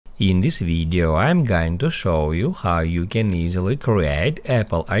In this video I'm going to show you how you can easily create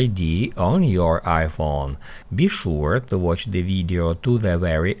Apple ID on your iPhone. Be sure to watch the video to the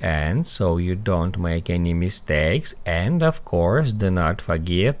very end so you don't make any mistakes, and of course do not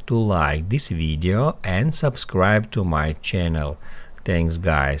forget to like this video and subscribe to my channel. Thanks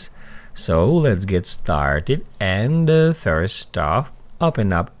guys. So let's get started, and first off,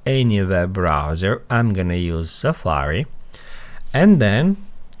 open up any web browser. I'm gonna use Safari, and then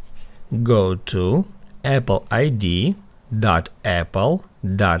go to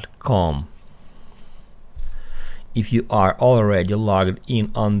appleid.apple.com. If you are already logged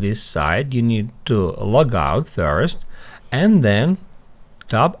in on this site, you need to log out first and then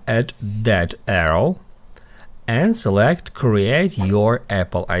tap at that arrow and select Create your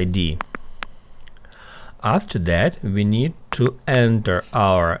Apple ID. After that, we need to enter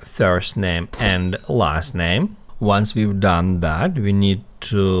our first name and last name. Once we've done that, we need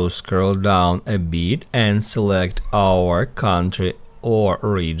to scroll down a bit and select our country or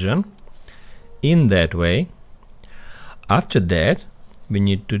region in that way. After that, we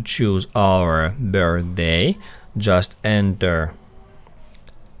need to choose our birthday. Just enter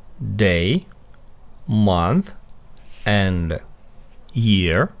day, month and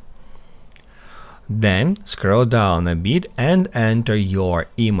year. Then scroll down a bit and enter your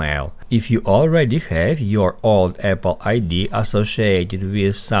email. If you already have your old Apple ID associated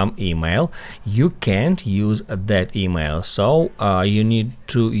with some email, you can't use that email, so you need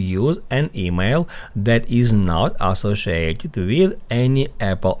to use an email that is not associated with any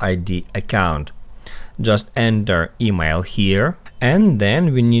Apple ID account. Just enter email here, and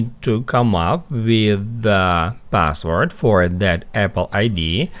then we need to come up with the password for that Apple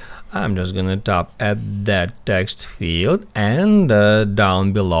ID. I'm just gonna tap at that text field, and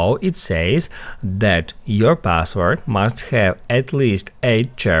down below it says that your password must have at least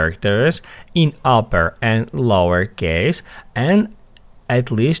 8 characters in upper and lower case and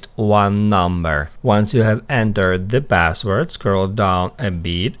at least one number. Once you have entered the password, scroll down a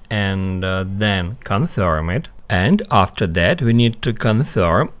bit and then confirm it. And after that, we need to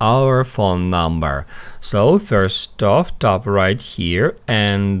confirm our phone number. So first off, tap right here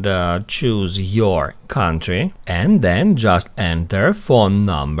and choose your country, and then just enter phone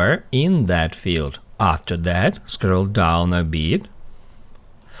number in that field. After that, scroll down a bit,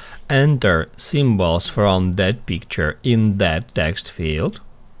 enter symbols from that picture in that text field.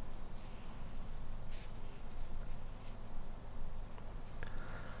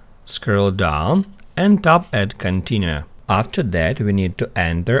 Scroll down and tap at continue. After that, we need to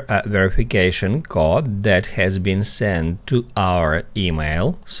enter a verification code that has been sent to our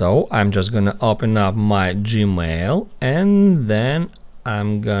email. So I'm just gonna open up my Gmail, and then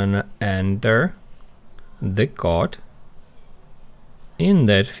I'm gonna enter the code in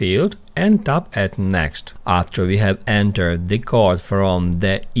that field and tap at next. After we have entered the code from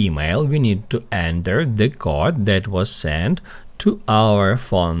the email, we need to enter the code that was sent to our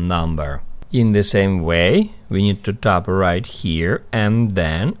phone number. In the same way, we need to tap right here and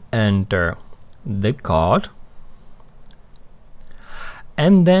then enter the code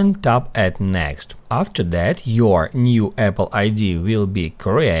and then tap at next. After that, your new Apple ID will be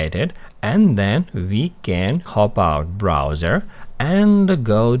created, and then we can hop out browser and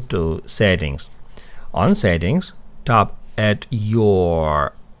go to settings. On settings, tap at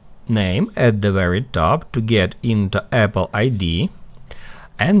your name at the very top to get into Apple ID.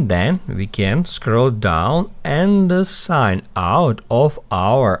 And then we can scroll down and sign out of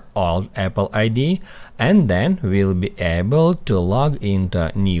our old Apple ID, and then we'll be able to log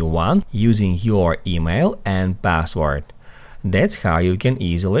into new one using your email and password. That's how you can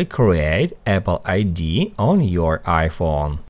easily create Apple ID on your iPhone.